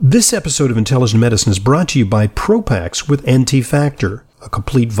This episode of Intelligent Medicine is brought to you by Propax with NT-Factor, a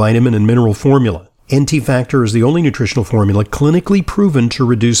complete vitamin and mineral formula. NT-Factor is the only nutritional formula clinically proven to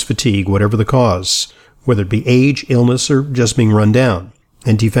reduce fatigue, whatever the cause, whether it be age, illness, or just being run down.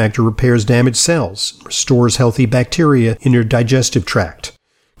 NT-Factor repairs damaged cells, restores healthy bacteria in your digestive tract.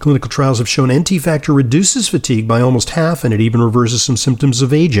 Clinical trials have shown NT-Factor reduces fatigue by almost half, and it even reverses some symptoms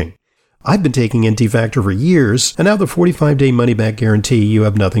of aging. I've been taking NT-Factor for years, and now the 45-day money-back guarantee, you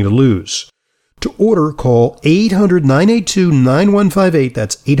have nothing to lose. To order, call 800-982-9158,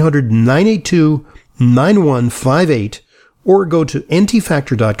 that's 800-982-9158, or go to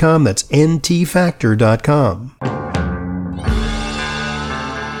ntfactor.com, that's ntfactor.com.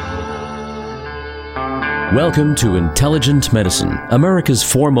 Welcome to Intelligent Medicine, America's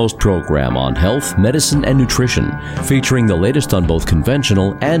foremost program on health, medicine, and nutrition, featuring the latest on both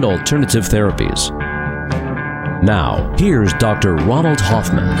conventional and alternative therapies. Now, here's Dr. Ronald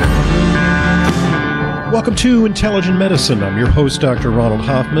Hoffman. Welcome to Intelligent Medicine. I'm your host, Dr. Ronald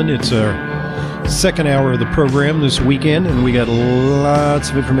Hoffman. It's our second hour of the program this weekend, and we got lots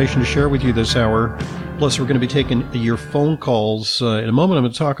of information to share with you this hour. Plus, we're going to be taking your phone calls. In a moment, I'm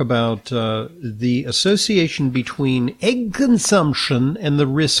going to talk about the association between egg consumption and the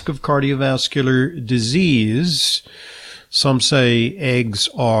risk of cardiovascular disease. Some say eggs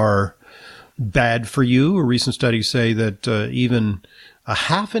are bad for you. A recent studies say that even a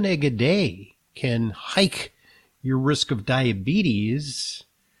half an egg a day can hike your risk of diabetes.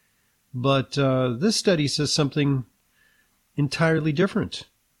 But this study says something entirely different.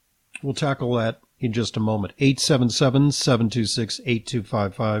 We'll tackle that in just a moment.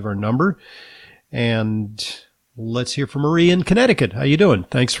 877-726-8255, our number. And let's hear from Maria in Connecticut. How you doing?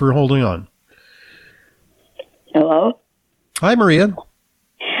 Thanks for holding on. Hello? Hi, Maria.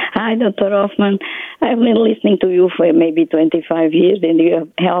 Hi, Dr. Hoffman. I've been listening to you for maybe 25 years, and you have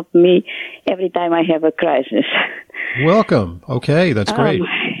helped me every time I have a crisis. Welcome. Okay, that's great.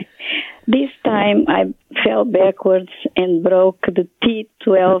 This time I fell backwards and broke the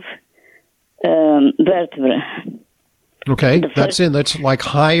T12 vertebra. Okay, that's like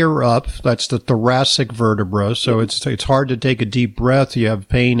higher up. That's the thoracic vertebra. So it's hard to take a deep breath. You have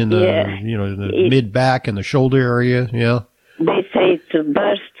pain in the mid back and the shoulder area. Yeah. They say it's a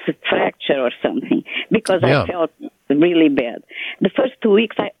burst fracture or something because I felt really bad. The first 2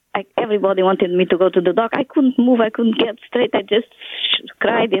 weeks, everybody wanted me to go to the doctor. I couldn't move. I couldn't get straight. I just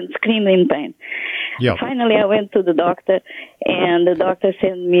cried and screamed in pain. Yeah. Finally, I went to the doctor, and the doctor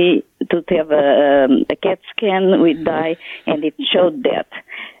sent me to have a CAT scan with dye, and it showed that.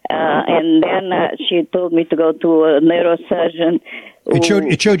 And then she told me to go to a neurosurgeon.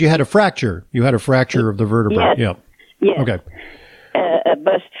 It showed you had a fracture. You had a fracture of the vertebra. Yes. Yeah. Yes. Okay. A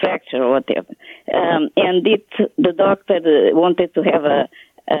burst fracture or whatever. And the doctor wanted to have a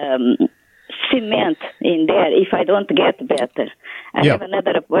cement in there if I don't get better. I have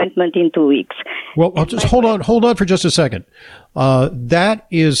another appointment in 2 weeks. Well, I'll just hold on for just a second. That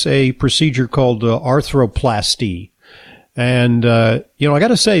is a procedure called arthroplasty. And, I got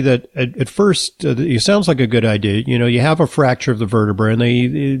to say that at first, it sounds like a good idea. You have a fracture of the vertebra and they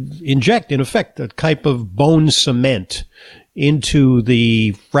inject, in effect, a type of bone cement into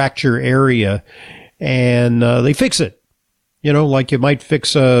the fracture area and they fix it. Like you might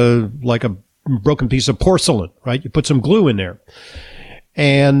fix a broken piece of porcelain, right? You put some glue in there.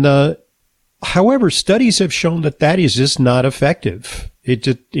 And, however, studies have shown that is just not effective. It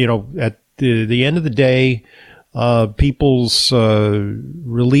just, at the end of the day, people's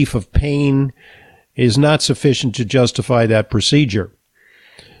relief of pain is not sufficient to justify that procedure.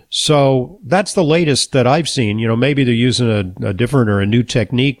 So that's the latest that I've seen. Maybe they're using a different or a new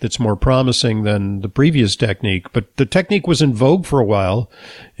technique that's more promising than the previous technique. But the technique was in vogue for a while,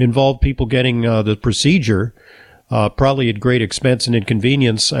 involved people getting the procedure, probably at great expense and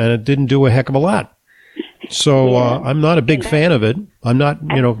inconvenience, and it didn't do a heck of a lot. So I'm not a big fan of it. I'm not,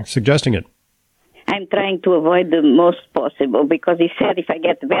 suggesting it. I'm trying to avoid the most possible because he said if I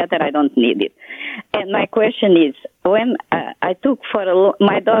get better, I don't need it. And my question is, when I took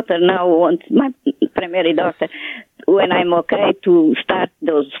my daughter now wants, my primary doctor, when I'm okay to start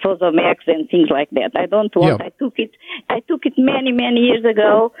those Fosamax and things like that. I don't want, I took it many, many years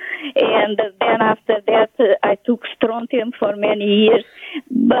ago. And then after that, I took strontium for many years.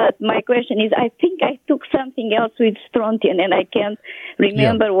 But my question is, I think I took something else with strontium and I can't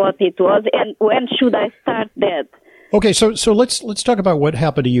remember what it was. And when should I start that? Okay, so let's talk about what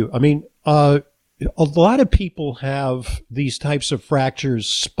happened to you. I mean, a lot of people have these types of fractures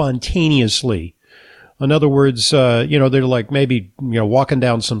spontaneously. In other words, they're like maybe, walking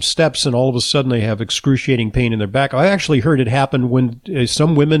down some steps and all of a sudden they have excruciating pain in their back. I actually heard it happen when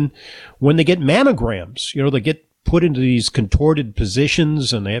some women, when they get mammograms, they get put into these contorted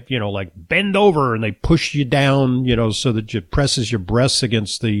positions and they have, like bend over and they push you down, so that it presses your breasts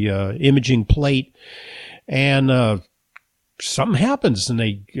against the imaging plate. And something happens and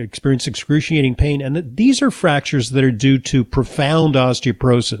they experience excruciating pain. And these are fractures that are due to profound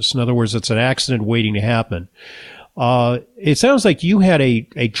osteoporosis. In other words, it's an accident waiting to happen. It sounds like you had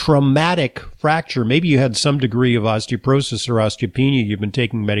a traumatic fracture. Maybe you had some degree of osteoporosis or osteopenia. You've been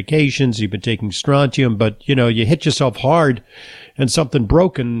taking medications, you've been taking strontium, but, you hit yourself hard and something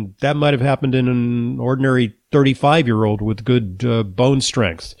broke, and that might have happened in an ordinary 35-year-old with good bone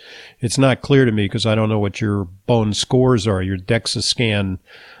strength. It's not clear to me because I don't know what your bone scores are, your DEXA scan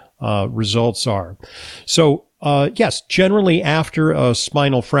results are. So, yes, generally after a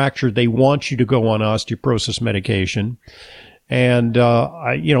spinal fracture, they want you to go on osteoporosis medication. And,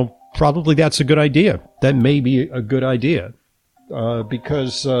 probably that's a good idea. That may be a good idea,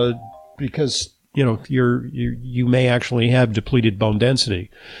 because you may actually have depleted bone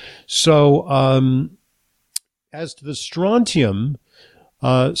density. So, as to the strontium,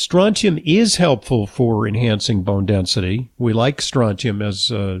 strontium is helpful for enhancing bone density. We like strontium as,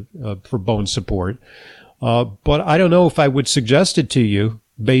 for bone support. But I don't know if I would suggest it to you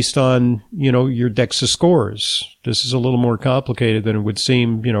based on, your DEXA scores. This is a little more complicated than it would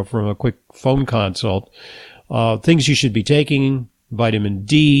seem, from a quick phone consult. Things you should be taking: vitamin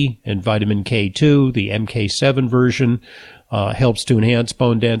D and vitamin K2, the MK7 version, helps to enhance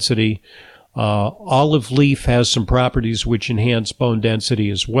bone density. Olive leaf has some properties which enhance bone density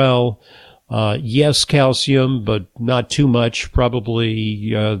as well. Yes, calcium, but not too much.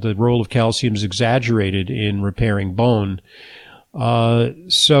 Probably the role of calcium is exaggerated in repairing bone.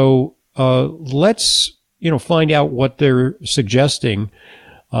 So let's find out what they're suggesting.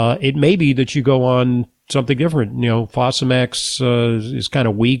 It may be that you go on something different. Fosamax is kind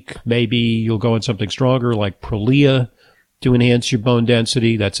of weak. Maybe you'll go on something stronger like Prolia to enhance your bone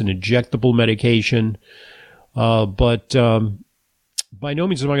density. That's an injectable medication. But by no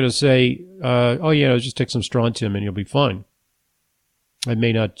means am I going to say, just take some strontium and you'll be fine. It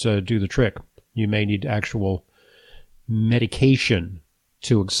may not do the trick. You may need actual medication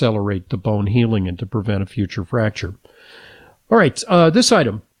to accelerate the bone healing and to prevent a future fracture. All right, this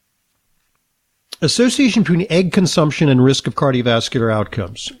item. Association between egg consumption and risk of cardiovascular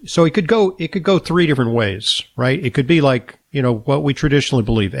outcomes. So it could go three different ways, right? It could be like, what we traditionally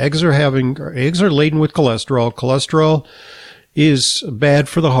believe. Eggs are laden with cholesterol. Cholesterol is bad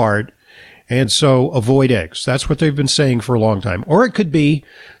for the heart, and so avoid eggs. That's what they've been saying for a long time. Or it could be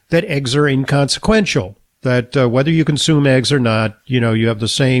that eggs are inconsequential, that whether you consume eggs or not, you have the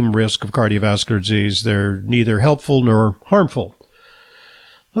same risk of cardiovascular disease. They're neither helpful nor harmful.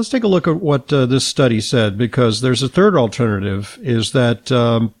 Let's take a look at what this study said, because there's a third alternative, is that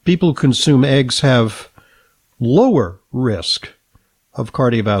people who consume eggs have lower risk of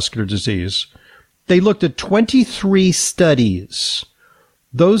cardiovascular disease. They looked at 23 studies.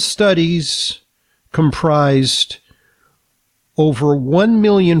 Those studies comprised over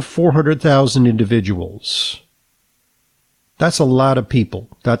 1,400,000 individuals. That's a lot of people.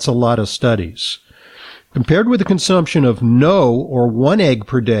 That's a lot of studies. Compared with the consumption of no or one egg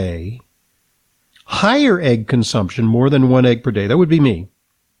per day, higher egg consumption, more than one egg per day, that would be me,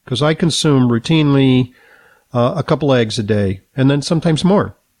 because I consume routinely a couple eggs a day, and then sometimes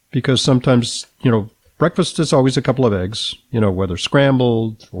more, because sometimes, breakfast is always a couple of eggs, whether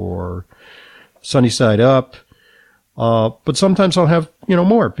scrambled or sunny side up. But sometimes I'll have,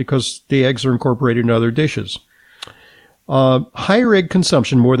 more because the eggs are incorporated in other dishes. Higher egg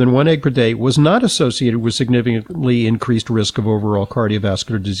consumption, more than one egg per day, was not associated with significantly increased risk of overall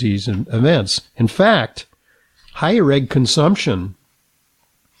cardiovascular disease and events. In fact, higher egg consumption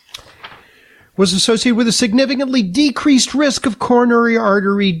was associated with a significantly decreased risk of coronary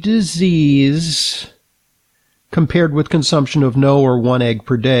artery disease compared with consumption of no or one egg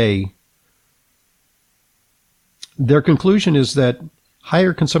per day. Their conclusion is that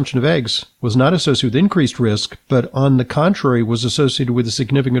higher consumption of eggs was not associated with increased risk, but on the contrary was associated with a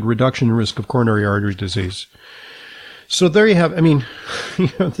significant reduction in risk of coronary artery disease. So there you have,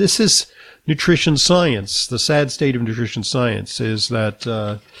 this is nutrition science. The sad state of nutrition science is that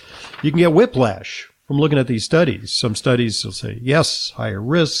you can get whiplash from looking at these studies. Some studies will say, yes, higher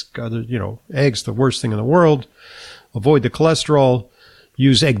risk, other, eggs, the worst thing in the world. Avoid the cholesterol.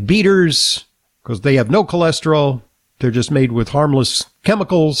 Use egg beaters because they have no cholesterol. They're just made with harmless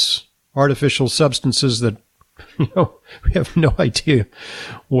chemicals, artificial substances that, we have no idea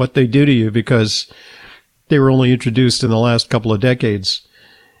what they do to you because they were only introduced in the last couple of decades,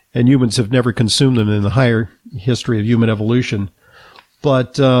 and humans have never consumed them in the higher history of human evolution.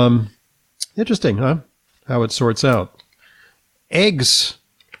 But interesting, huh? How it sorts out. Eggs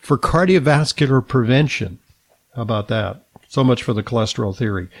for cardiovascular prevention. How about that? So much for the cholesterol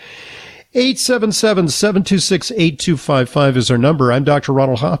theory. 877-726-8255 is our number. I'm Dr.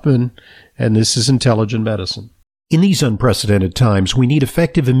 Ronald Hoffman, and this is Intelligent Medicine. In these unprecedented times, we need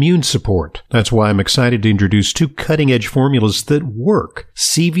effective immune support. That's why I'm excited to introduce two cutting-edge formulas that work,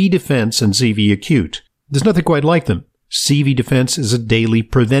 CV Defense and CV Acute. There's nothing quite like them. CV Defense is a daily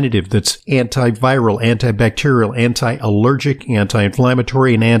preventative that's antiviral, antibacterial, anti-allergic,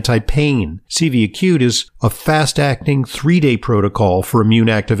 anti-inflammatory, and anti-pain. CV Acute is a fast-acting 3-day protocol for immune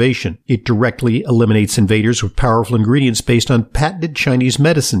activation. It directly eliminates invaders with powerful ingredients based on patented Chinese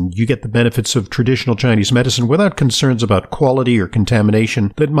medicine. You get the benefits of traditional Chinese medicine without concerns about quality or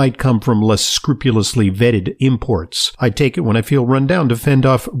contamination that might come from less scrupulously vetted imports. I take it when I feel run down to fend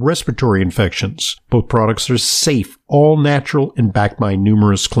off respiratory infections. Both products are safe, all natural, and backed by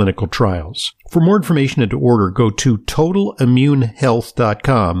numerous clinical trials. For more information and to order, go to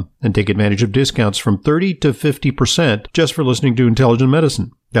totalimmunehealth.com and take advantage of discounts from 30 to 50% just for listening to Intelligent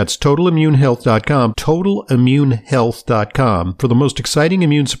Medicine. That's totalimmunehealth.com, totalimmunehealth.com for the most exciting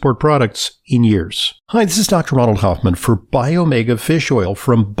immune support products in years. Hi, this is Dr. Ronald Hoffman for Biomega Fish Oil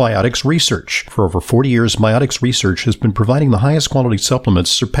from Biotics Research. For over 40 years, Biotics Research has been providing the highest quality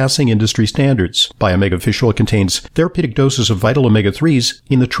supplements surpassing industry standards. Biomega Fish Oil contains therapeutic doses of vital omega-3s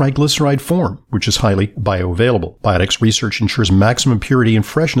in the triglyceride form, which is highly bioavailable. Biotics Research ensures maximum purity and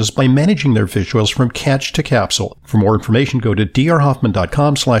freshness by managing their fish oils from catch to capsule. For more information, go to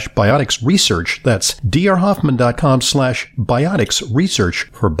drhoffman.com/biotics research. That's drhoffman.com/biotics research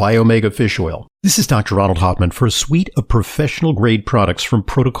for Biomega Fish Oil. This is Dr. Ronald Hoffman for a suite of professional-grade products from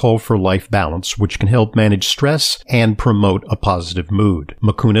Protocol for Life Balance, which can help manage stress and promote a positive mood.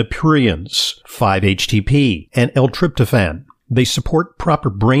 Mucuna pruriens, 5-HTP, and L-tryptophan. They support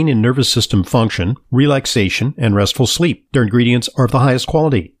proper brain and nervous system function, relaxation, and restful sleep. Their ingredients are of the highest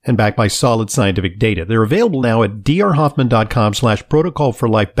quality and backed by solid scientific data. They're available now at drhoffman.com/protocol for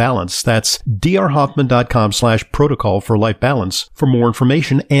life balance. That's drhoffman.com/protocol for life balance for more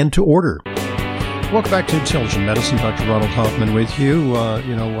information and to order. Welcome back to Intelligent Medicine. Dr. Ronald Hoffman with you.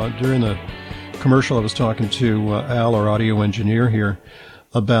 During the commercial, I was talking to Al, our audio engineer here,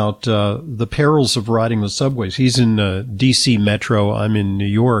 about the perils of riding the subways. He's in D.C. Metro. I'm in New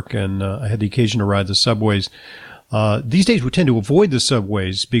York, and I had the occasion to ride the subways. These days, we tend to avoid the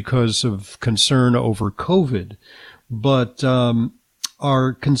subways because of concern over COVID. But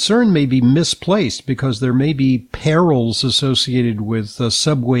our concern may be misplaced because there may be perils associated with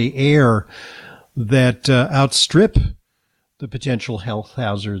subway air that outstrip the potential health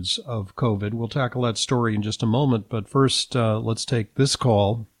hazards of COVID. We'll tackle that story in just a moment, but first, let's take this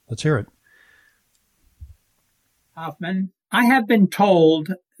call. Let's hear it. Hoffman, I have been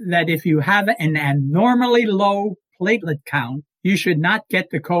told that if you have an abnormally low platelet count, you should not get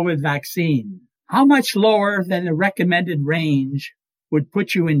the COVID vaccine. How much lower than the recommended range would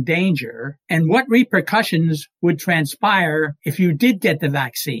put you in danger, and what repercussions would transpire if you did get the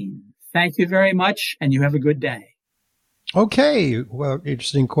vaccine? Thank you very much, and you have a good day. Okay, well,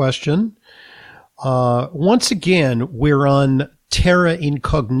 interesting question. Once again, we're on terra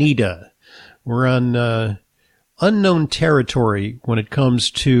incognita. We're on unknown territory when it comes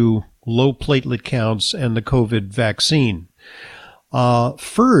to low platelet counts and the COVID vaccine.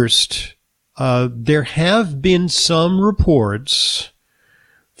 First, there have been some reports,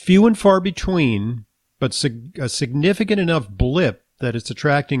 few and far between, but a significant enough blip that it's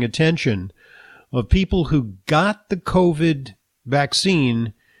attracting attention, of people who got the COVID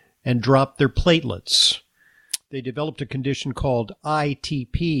vaccine and dropped their platelets. They developed a condition called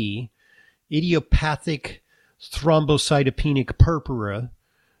ITP, idiopathic thrombocytopenic purpura.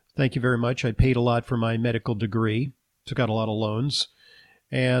 Thank you very much. I paid a lot for my medical degree. Took out a lot of loans.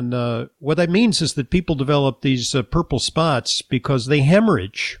 And what that means is that people develop these purple spots because they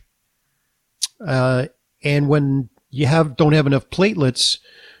hemorrhage. And when you don't have enough platelets,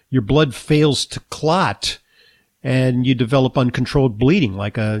 your blood fails to clot, and you develop uncontrolled bleeding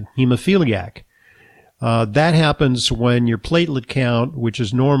like a hemophiliac. That happens when your platelet count, which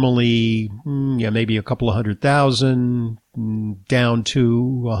is normally maybe a couple of 100,000, down to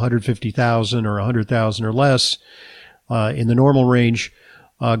 150,000 or 100,000 or less in the normal range,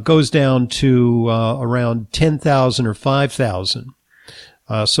 goes down to around 10,000 or 5,000.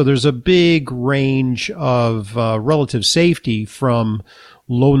 So there's a big range of relative safety from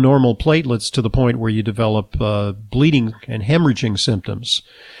low normal platelets to the point where you develop bleeding and hemorrhaging symptoms.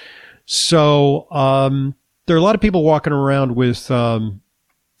 So there are a lot of people walking around with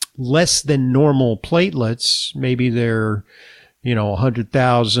less than normal platelets. Maybe they're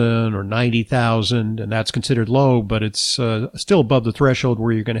 100,000 or 90,000, and that's considered low, but it's still above the threshold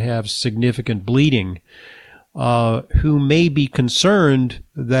where you're going to have significant bleeding, who may be concerned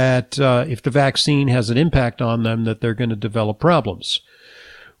that if the vaccine has an impact on them, that they're going to develop problems.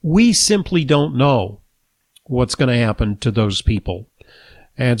 We simply don't know what's going to happen to those people.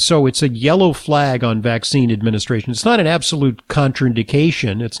 And so it's a yellow flag on vaccine administration. It's not an absolute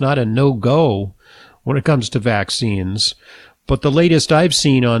contraindication. It's not a no-go when it comes to vaccines. But the latest I've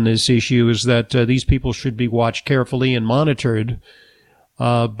seen on this issue is that these people should be watched carefully and monitored,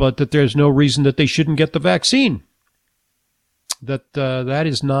 but that there's no reason that they shouldn't get the vaccine. That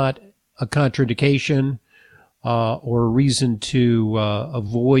is not a contraindication or a reason to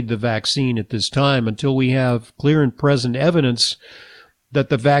avoid the vaccine at this time until we have clear and present evidence that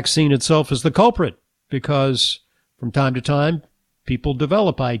the vaccine itself is the culprit, because from time to time, people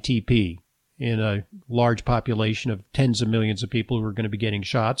develop ITP in a large population of tens of millions of people who are going to be getting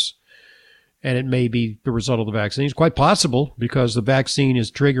shots. And it may be the result of the vaccine. It's quite possible because the vaccine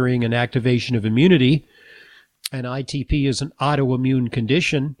is triggering an activation of immunity, and ITP is an autoimmune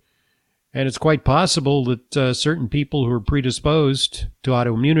condition. And it's quite possible that certain people who are predisposed to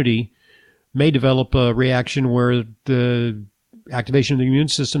autoimmunity may develop a reaction where the activation of the immune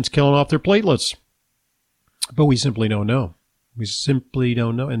system is killing off their platelets. But we simply don't know. We simply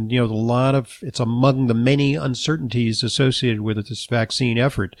don't know. And, it's among the many uncertainties associated with this vaccine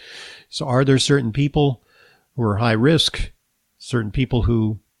effort. So are there certain people who are high risk, certain people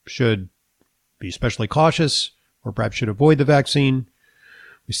who should be especially cautious or perhaps should avoid the vaccine?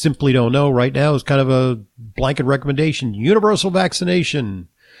 We simply don't know. Right now it's kind of a blanket recommendation. Universal vaccination.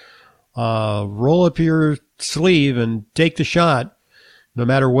 Roll up your sleeve and take the shot, no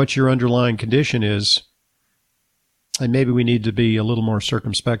matter what your underlying condition is. And maybe we need to be a little more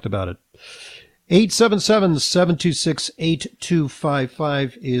circumspect about it.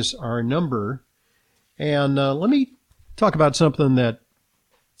 877-726-8255 is our number. And let me talk about something that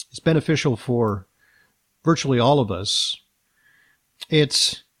is beneficial for virtually all of us.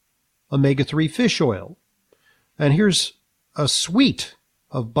 It's omega-3 fish oil. And here's a suite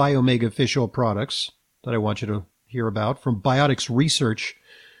of BioOmega fish oil products that I want you to hear about from Biotics Research.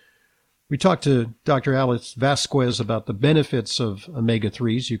 We talked to Dr. Alex Vasquez about the benefits of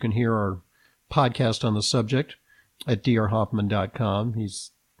omega-3s. You can hear our podcast on the subject at drhoffman.com. He's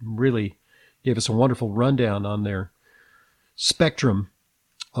really gave us a wonderful rundown on their spectrum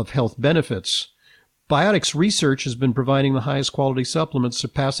of health benefits. Biotics Research has been providing the highest quality supplements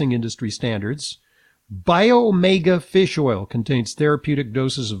surpassing industry standards. BioOmega fish oil contains therapeutic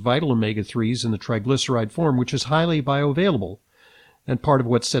doses of vital omega-3s in the triglyceride form, which is highly bioavailable. And part of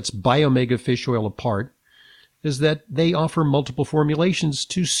what sets BioOmega fish oil apart is that they offer multiple formulations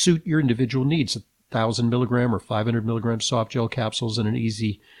to suit your individual needs. 1,000 milligram or 500 milligram soft gel capsules and an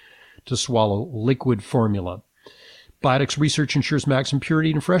easy-to-swallow liquid formula. Biotics Research ensures maximum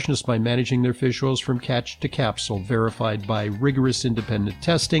purity and freshness by managing their fish oils from catch to capsule, verified by rigorous independent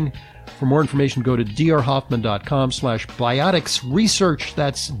testing. For more information, go to drhoffman.com/bioticsresearch.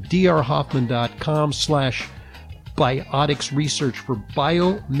 That's drhoffman.com/bioticsresearch for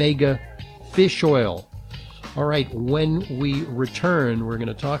BioOmega fish oil. All right, when we return, we're going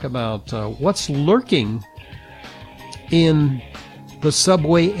to talk about what's lurking in the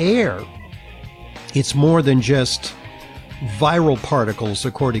subway air. It's more than just viral particles,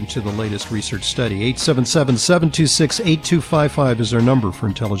 according to the latest research study. 877-726-8255 is our number for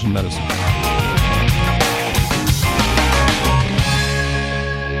Intelligent Medicine.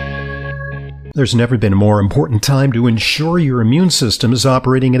 There's never been a more important time to ensure your immune system is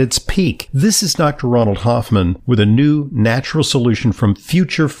operating at its peak. This is Dr. Ronald Hoffman with a new natural solution from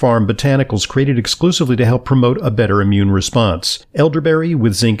Future Farm Botanicals created exclusively to help promote a better immune response. Elderberry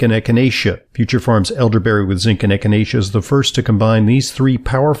with zinc and echinacea. Future Farm's elderberry with zinc and echinacea is the first to combine these three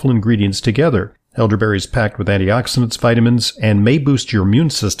powerful ingredients together. Elderberry is packed with antioxidants, vitamins, and may boost your immune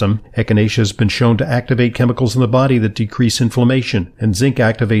system. Echinacea has been shown to activate chemicals in the body that decrease inflammation, and zinc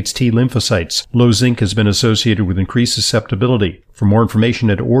activates T lymphocytes. Low zinc has been associated with increased susceptibility. For more information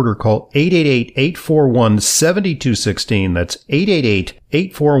and to order, call 888-841-7216. That's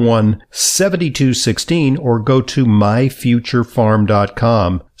 888-841-7216, or go to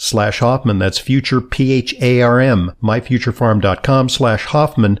myfuturefarm.com/Hoffman. That's future, PHARM.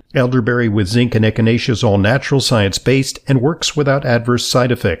 myfuturefarm.com/Hoffman. Elderberry with zinc and echinacea is all natural, science-based, and works without adverse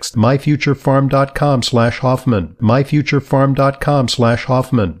side effects. myfuturefarm.com/Hoffman.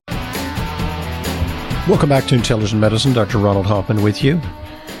 myfuturefarm.com/Hoffman. Welcome back to Intelligent Medicine. Dr. Ronald Hoffman with you.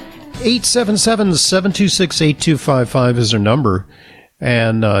 877-726-8255 is our number.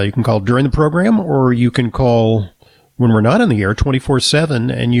 And you can call during the program, or you can call when we're not on the air 24/7,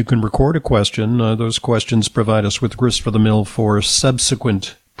 and you can record a question. Those questions provide us with grist for the mill for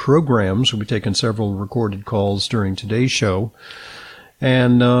subsequent programs. We'll be taking several recorded calls during today's show.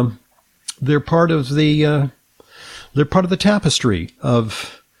 And they're part of the tapestry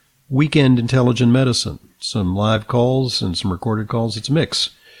of Weekend Intelligent Medicine. Some live calls and some recorded calls. It's a mix.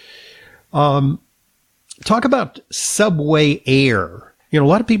 Talk about subway air. You know, a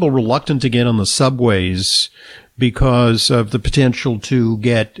lot of people are reluctant to get on the subways because of the potential to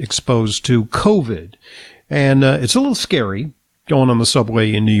get exposed to COVID. And it's a little scary going on the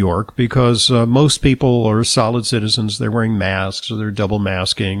subway in New York because most people are solid citizens. They're wearing masks or they're double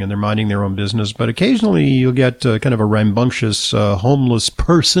masking and they're minding their own business. But occasionally you'll get kind of a rambunctious homeless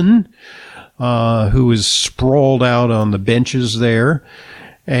person who is sprawled out on the benches there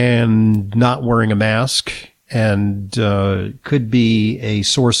and not wearing a mask, and could be a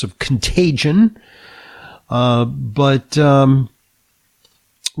source of contagion. But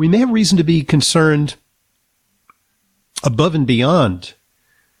we may have reason to be concerned above and beyond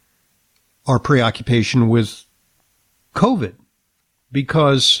our preoccupation with COVID,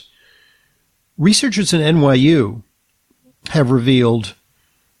 because researchers at NYU have revealed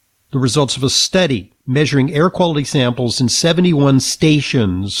the results of a study measuring air quality samples in 71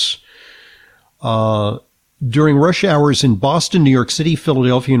 stations during rush hours in Boston, New York City,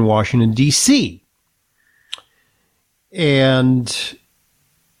 Philadelphia, and Washington, D.C. And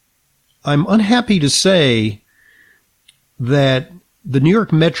I'm unhappy to say that the New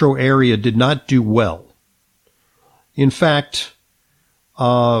York metro area did not do well. In fact,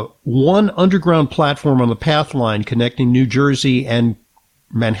 one underground platform on the PATH line connecting New Jersey and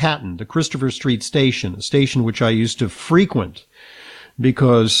Manhattan, the Christopher Street Station, a station which I used to frequent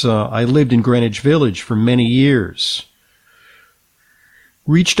because I lived in Greenwich Village for many years,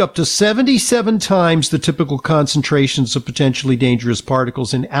 reached up to 77 times the typical concentrations of potentially dangerous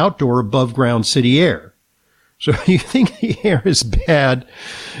particles in outdoor above-ground city air. So you think the air is bad,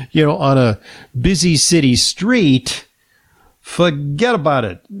 you know, on a busy city street, forget about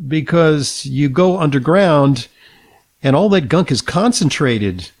it, because you go underground and all that gunk is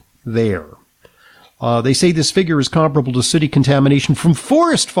concentrated there. They say this figure is comparable to city contamination from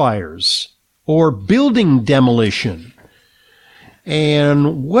forest fires or building demolition.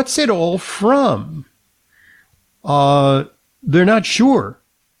 And what's it all from? They're not sure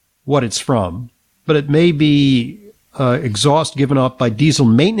what it's from, but it may be exhaust given off by diesel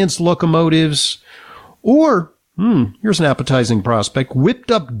maintenance locomotives, or, here's an appetizing prospect,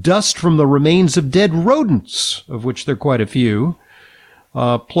 whipped up dust from the remains of dead rodents, of which there are quite a few,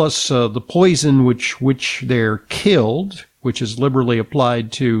 plus the poison which they're killed, which is liberally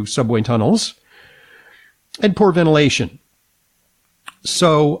applied to subway tunnels, and poor ventilation.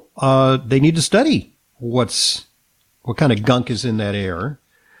 So they need to study what kind of gunk is in that air.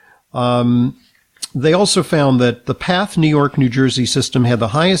 They also found that the PATH New York, New Jersey system had the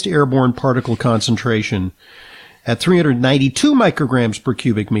highest airborne particle concentration at 392 micrograms per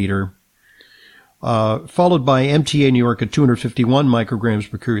cubic meter, followed by MTA New York at 251 micrograms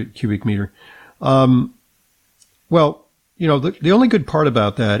per cubic meter. Well, you know, the only good part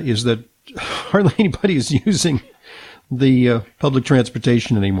about that is that hardly anybody is using the public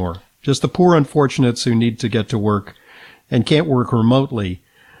transportation anymore. Just the poor unfortunates who need to get to work and can't work remotely.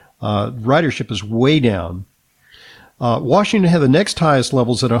 Ridership is way down. Washington had the next highest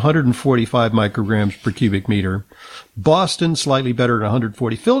levels at 145 micrograms per cubic meter. Boston, slightly better at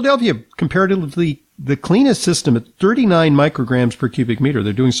 140. Philadelphia, comparatively the cleanest system at 39 micrograms per cubic meter.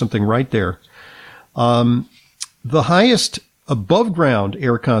 They're doing something right there. The highest above ground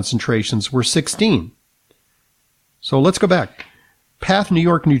air concentrations were 16. So let's go back. PATH New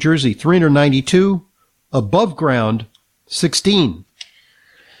York, New Jersey, 392. Above ground, 16.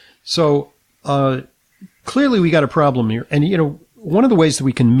 So, clearly we got a problem here. And, you know, one of the ways that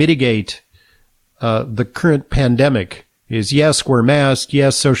we can mitigate the current pandemic is, yes, wear masks,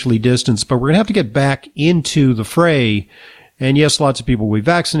 yes, socially distance, but we're going to have to get back into the fray. And yes, lots of people will be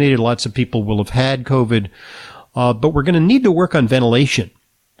vaccinated. Lots of people will have had COVID. But we're going to need to work on ventilation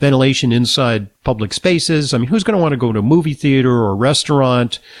inside public spaces. I mean, who's going to want to go to a movie theater or a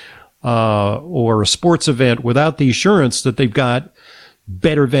restaurant or a sports event without the assurance that they've got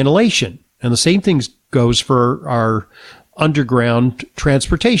better ventilation? And the same thing goes for our underground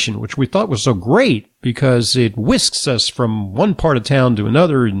transportation, which we thought was so great because it whisks us from one part of town to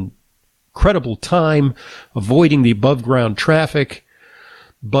another in incredible time, avoiding the above ground traffic.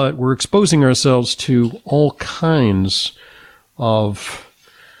 But we're exposing ourselves to all kinds of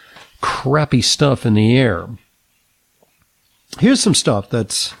crappy stuff in the air. Here's some stuff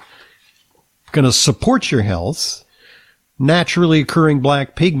that's going to support your health. Naturally occurring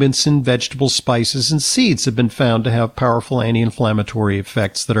black pigments in vegetables, spices, and seeds have been found to have powerful anti-inflammatory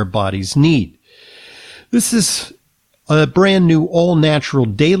effects that our bodies need. This is a brand new all-natural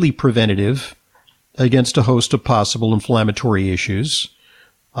daily preventative against a host of possible inflammatory issues.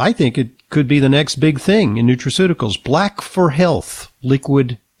 I think it could be the next big thing in nutraceuticals. Black for Health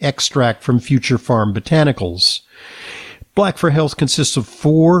liquid extract from Future Farm Botanicals. Black for Health consists of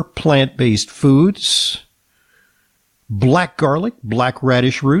 4 plant-based foods: black garlic, black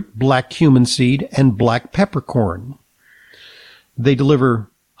radish root, black cumin seed, and black peppercorn. They deliver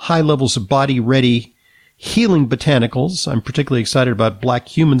high levels of body-ready healing botanicals. I'm particularly excited about black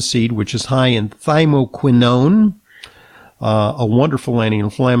cumin seed, which is high in thymoquinone, a wonderful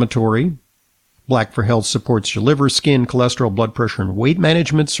anti-inflammatory. Black for Health supports your liver, skin, cholesterol, blood pressure, and weight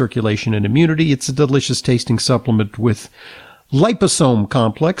management, circulation, and immunity. It's a delicious tasting supplement with liposome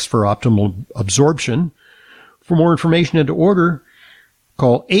complex for optimal absorption. For more information and to order,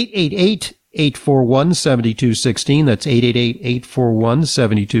 call 888-841-7216. That's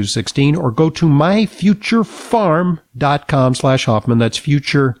 888-841-7216. Or go to myfuturefarm.com/Hoffman. That's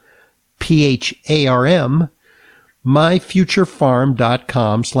future, P-H-A-R-M,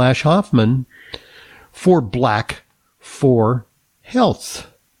 myfuturefarm.com/Hoffman for Black for Health.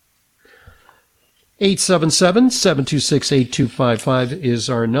 877-726-8255 is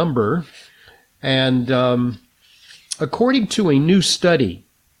our number. And according to a new study,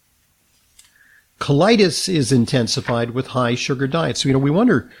 colitis is intensified with high sugar diets. So, we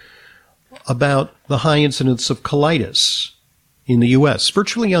wonder about the high incidence of colitis in the U.S.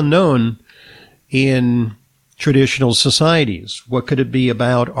 Virtually unknown in traditional societies. What could it be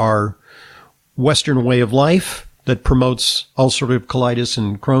about our Western way of life that promotes ulcerative colitis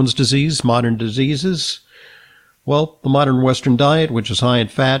and Crohn's disease, modern diseases? Well, the modern Western diet, which is high in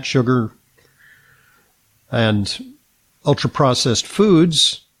fat, sugar, and ultra-processed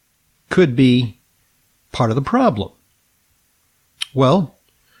foods, could be part of the problem. Well,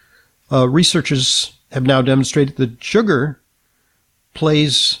 researchers have now demonstrated that sugar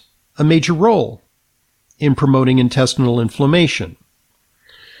plays a major role in promoting intestinal inflammation.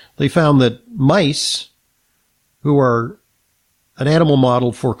 They found that mice, who are an animal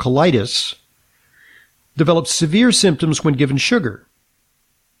model for colitis, develop severe symptoms when given sugar.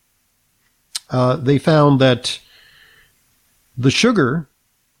 They found that the sugar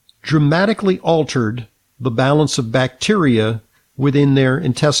dramatically altered the balance of bacteria within their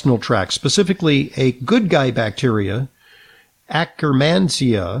intestinal tract, specifically a good guy bacteria,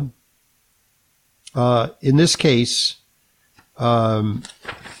 Akkermansia. In this case,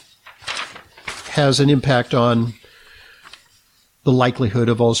 has an impact on the likelihood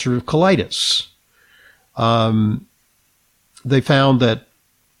of ulcerative colitis. They found that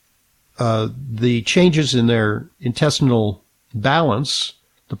the changes in their intestinal balance,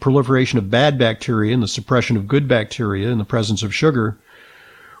 the proliferation of bad bacteria and the suppression of good bacteria in the presence of sugar,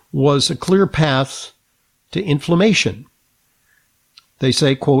 was a clear path to inflammation. They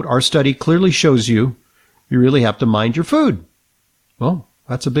say, quote, "Our study clearly shows you really have to mind your food." Well,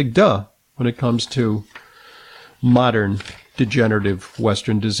 that's a big duh when it comes to modern degenerative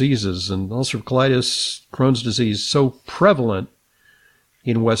Western diseases. And ulcerative colitis, Crohn's disease, so prevalent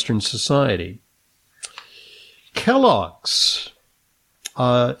in Western society. Kellogg's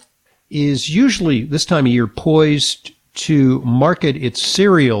is usually this time of year poised to market its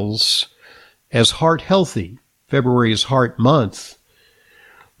cereals as heart healthy. February is Heart Month.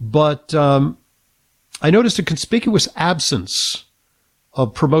 But I noticed a conspicuous absence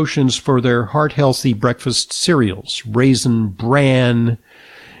of promotions for their heart healthy breakfast cereals, Raisin Bran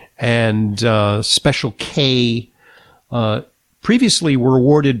and Special K. Previously were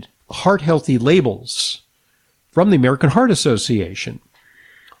awarded heart healthy labels from the American Heart Association,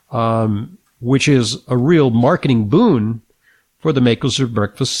 which is a real marketing boon for the makers of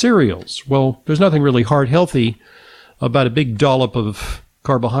breakfast cereals. Well, there's nothing really heart healthy about a big dollop of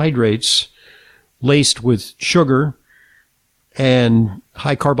carbohydrates laced with sugar and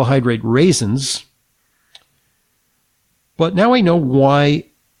high carbohydrate raisins. But now I know why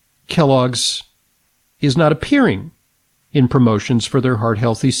Kellogg's is not appearing in promotions for their heart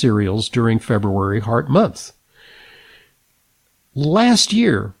healthy cereals during February Heart Month. Last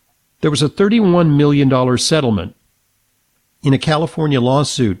year, there was a $31 million settlement in a California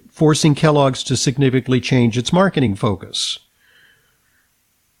lawsuit forcing Kellogg's to significantly change its marketing focus.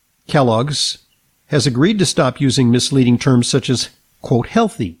 Kellogg's has agreed to stop using misleading terms such as, quote,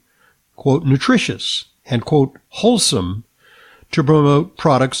 healthy, quote, nutritious, and, quote, wholesome to promote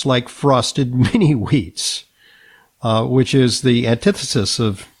products like Frosted Mini Wheats, which is the antithesis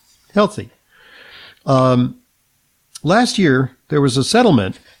of healthy. Last year, there was a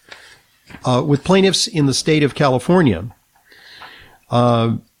settlement with plaintiffs in the state of California.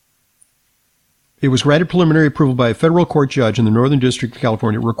 It was granted preliminary approval by a federal court judge in the Northern District of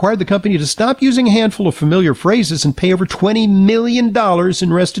California. It required the company to stop using a handful of familiar phrases and pay over $20 million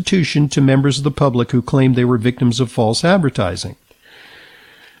in restitution to members of the public who claimed they were victims of false advertising.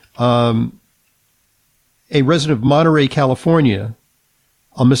 A resident of Monterey, California,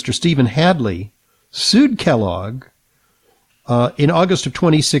 Mr. Stephen Hadley, sued Kellogg in August of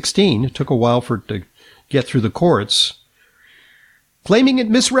 2016. It took a while for it to get through the courts, claiming it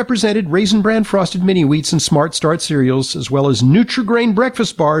misrepresented Raisin Bran Frosted Mini Wheats and Smart Start cereals, as well as Nutri-Grain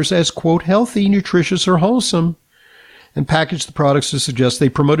breakfast bars as, quote, healthy, nutritious, or wholesome, and packaged the products to suggest they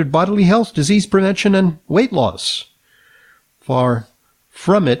promoted bodily health, disease prevention, and weight loss. Far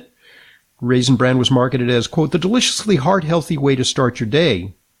from it, Raisin Bran was marketed as, quote, the deliciously heart-healthy way to start your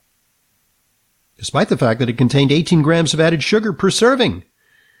day, despite the fact that it contained 18 grams of added sugar per serving,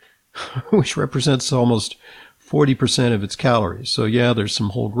 which represents almost 40% of its calories. So yeah, there's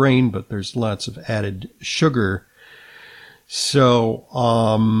some whole grain, but there's lots of added sugar. So,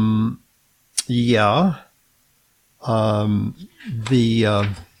 the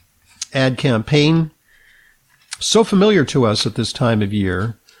ad campaign, so familiar to us at this time of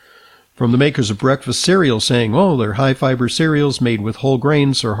year, from the makers of breakfast cereal saying, oh, they're high-fiber cereals made with whole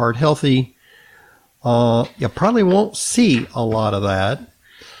grains or heart healthy. You probably won't see a lot of that.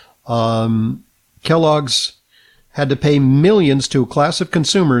 Kellogg's had to pay millions to a class of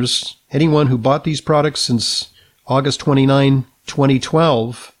consumers, anyone who bought these products since August 29,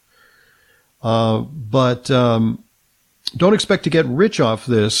 2012. But don't expect to get rich off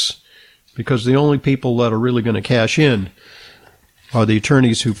this, because the only people that are really going to cash in are the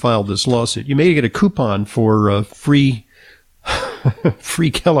attorneys who filed this lawsuit. You may get a coupon for free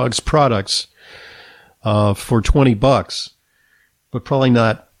Kellogg's products for $20, but probably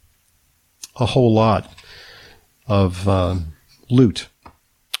not a whole lot of loot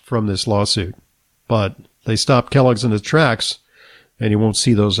from this lawsuit. But they stopped Kellogg's in its tracks, and you won't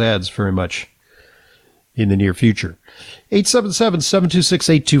see those ads very much in the near future.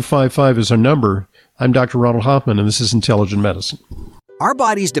 877-726-8255 is our number. I'm Dr. Ronald Hoffman, and this is Intelligent Medicine. Our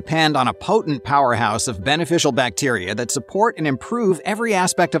bodies depend on a potent powerhouse of beneficial bacteria that support and improve every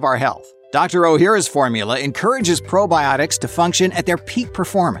aspect of our health. Dr. Ohhira's formula encourages probiotics to function at their peak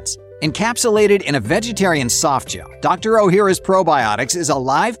performance. Encapsulated in a vegetarian soft gel, Dr. Ohhira's Probiotics is a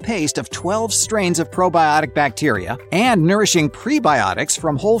live paste of 12 strains of probiotic bacteria and nourishing prebiotics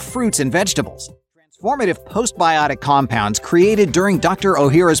from whole fruits and vegetables. Transformative postbiotic compounds created during Dr.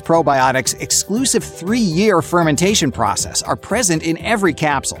 Ohhira's Probiotics' exclusive 3-year fermentation process are present in every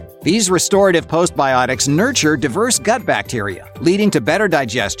capsule. These restorative postbiotics nurture diverse gut bacteria, leading to better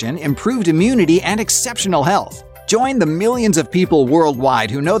digestion, improved immunity, and exceptional health. Join the millions of people worldwide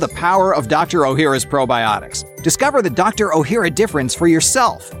who know the power of Dr. Ohhira's Probiotics. Discover the Dr. Ohhira difference for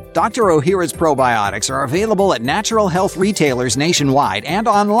yourself. Dr. Ohhira's Probiotics are available at natural health retailers nationwide and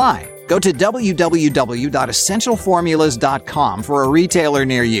online. Go to www.essentialformulas.com for a retailer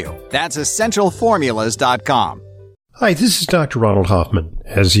near you. That's essentialformulas.com. Hi, this is Dr. Ronald Hoffman.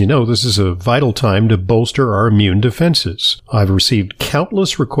 As you know, this is a vital time to bolster our immune defenses. I've received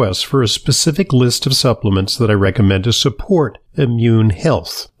countless requests for a specific list of supplements that I recommend to support immune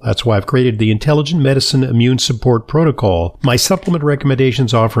health. That's why I've created the Intelligent Medicine Immune Support Protocol, my supplement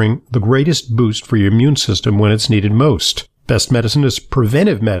recommendations offering the greatest boost for your immune system when it's needed most. Best medicine is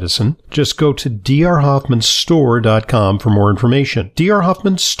preventive medicine. Just go to drhoffmanstore.com for more information.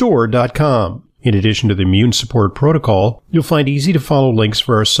 drhoffmanstore.com. In addition to the immune support protocol, you'll find easy-to-follow links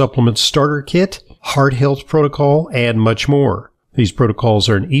for our supplement starter kit, heart health protocol, and much more. These protocols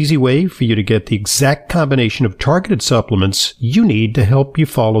are an easy way for you to get the exact combination of targeted supplements you need to help you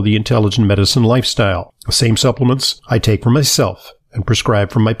follow the intelligent medicine lifestyle. The same supplements I take for myself and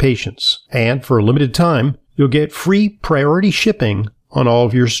prescribe for my patients. And for a limited time, you'll get free priority shipping on all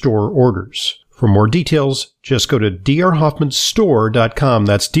of your store orders. For more details, just go to drhoffmanstore.com.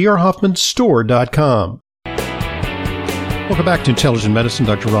 That's drhoffmanstore.com. Welcome back to Intelligent Medicine.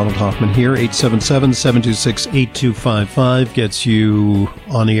 Dr. Ronald Hoffman here. 877-726-8255 gets you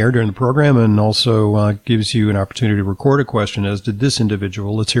on the air during the program and also gives you an opportunity to record a question, as did this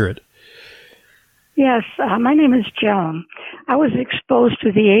individual. Let's hear it. Yes, my name is Joan. I was exposed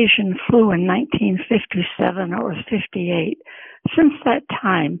to the Asian flu in 1957 or 58. Since that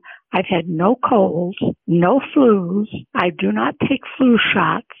time, I've had no colds, no flus. I do not take flu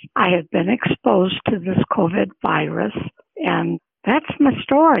shots. I have been exposed to this COVID virus. And that's my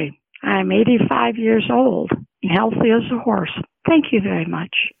story. I'm 85 years old and healthy as a horse. Thank you very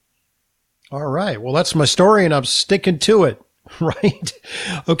much. All right. Well, that's my story, and I'm sticking to it, right?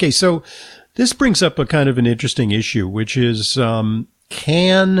 Okay, so this brings up a kind of an interesting issue, which is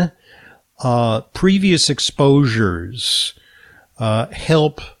can previous exposures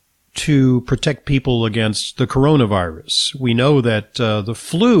help to protect people against the coronavirus? We know that the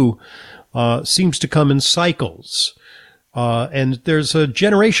flu seems to come in cycles. And there's a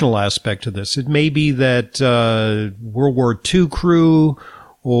generational aspect to this. It may be that World War II crew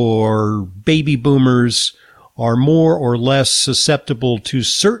or baby boomers are more or less susceptible to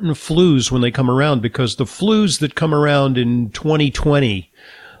certain flus when they come around, because the flus that come around in 2020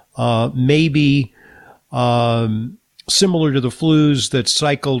 may be similar to the flus that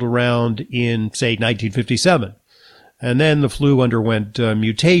cycled around in, say, 1957. And then the flu underwent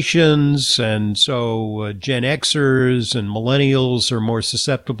mutations, and so Gen Xers and millennials are more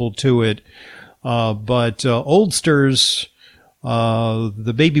susceptible to it. But oldsters,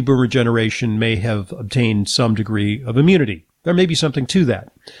 the baby boomer generation, may have obtained some degree of immunity. There may be something to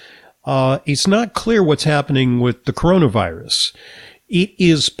that. It's not clear what's happening with the coronavirus. It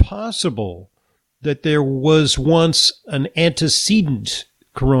is possible that there was once an antecedent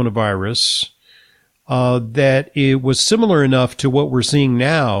coronavirus that it was similar enough to what we're seeing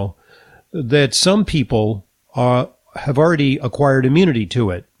now that some people have already acquired immunity to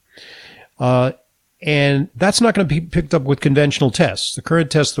it. And that's not going to be picked up with conventional tests. The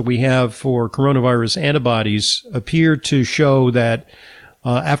current tests that we have for coronavirus antibodies appear to show that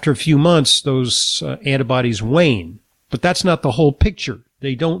after a few months, those antibodies wane. But that's not the whole picture.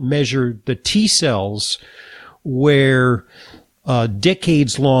 They don't measure the T cells where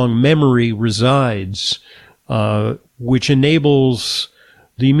decades-long memory resides, which enables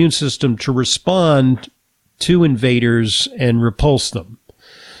the immune system to respond to invaders and repulse them.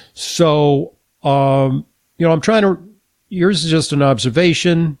 So, I'm trying to, yours is just an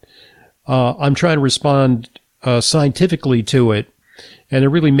observation. I'm trying to respond scientifically to it. And there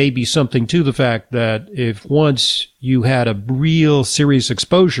really may be something to the fact that if once you had a real serious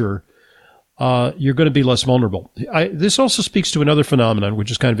exposure, you're going to be less vulnerable. This also speaks to another phenomenon, which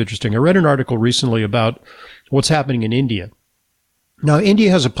is kind of interesting. I read an article recently about what's happening in India. Now,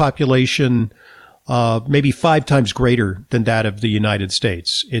 India has a population maybe 5 times greater than that of the United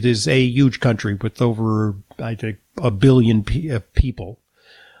States. It is a huge country with over, I think, 1 billion people.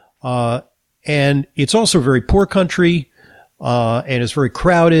 And it's also a very poor country, and it's very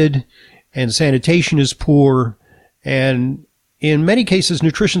crowded, and sanitation is poor, and in many cases,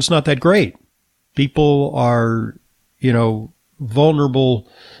 nutrition's not that great. People are, vulnerable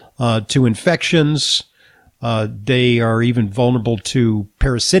to infections. They are even vulnerable to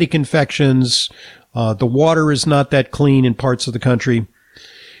parasitic infections. The water is not that clean in parts of the country.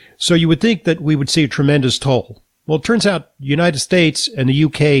 So you would think that we would see a tremendous toll. Well, it turns out the United States and the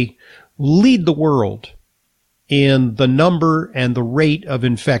UK lead the world in the number and the rate of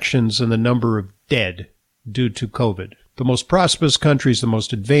infections and the number of dead due to COVID. The most prosperous countries, the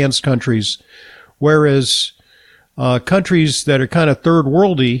most advanced countries, whereas countries that are kind of third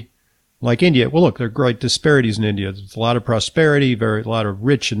worldy, like India, well, look, there are great disparities in India. There's a lot of prosperity, a lot of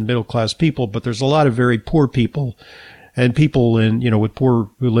rich and middle class people, but there's a lot of very poor people and people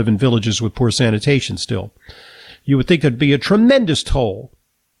who live in villages with poor sanitation still. You would think there'd be a tremendous toll.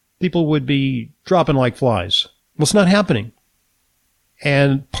 People would be dropping like flies. Well, it's not happening.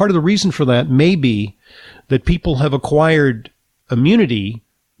 And part of the reason for that may be that people have acquired immunity,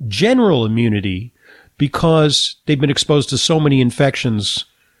 general immunity, because they've been exposed to so many infections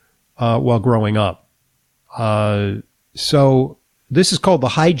while growing up. So this is called the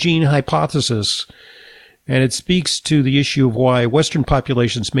hygiene hypothesis, and it speaks to the issue of why Western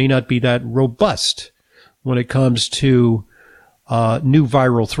populations may not be that robust when it comes to new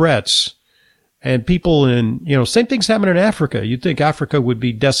viral threats. And people same things happen in Africa. You'd think Africa would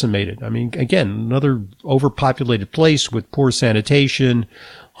be decimated. I mean, again, another overpopulated place with poor sanitation,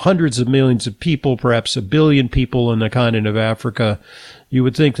 hundreds of millions of people, perhaps 1 billion people in the continent of Africa. You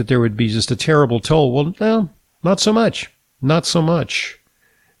would think that there would be just a terrible toll. Well, no, not so much. Not so much.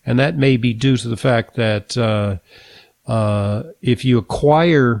 And that may be due to the fact that if you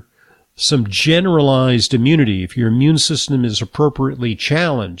acquire some generalized immunity, if your immune system is appropriately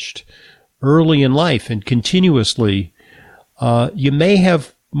challenged early in life and continuously, you may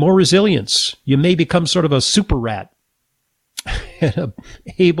have more resilience. You may become sort of a super rat and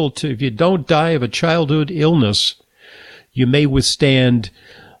able to, if you don't die of a childhood illness, you may withstand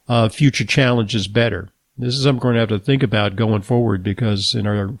future challenges better. This is something we're going to have to think about going forward, because in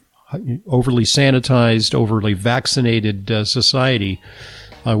our overly sanitized, overly vaccinated society,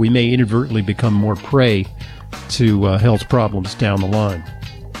 we may inadvertently become more prey to health problems down the line.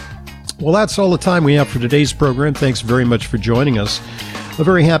 Well, that's all the time we have for today's program. Thanks very much for joining us. A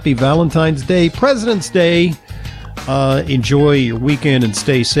very happy Valentine's Day, President's Day. Enjoy your weekend and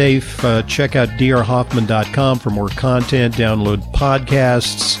stay safe. Check out drhoffman.com for more content. Download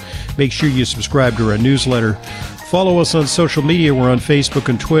podcasts. Make sure you subscribe to our newsletter. Follow us on social media. We're on Facebook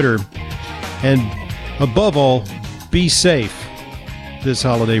and Twitter. And above all, be safe this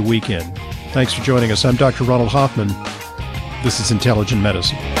holiday weekend. Thanks for joining us. I'm Dr. Ronald Hoffman. This is Intelligent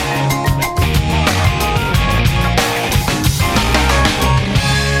Medicine.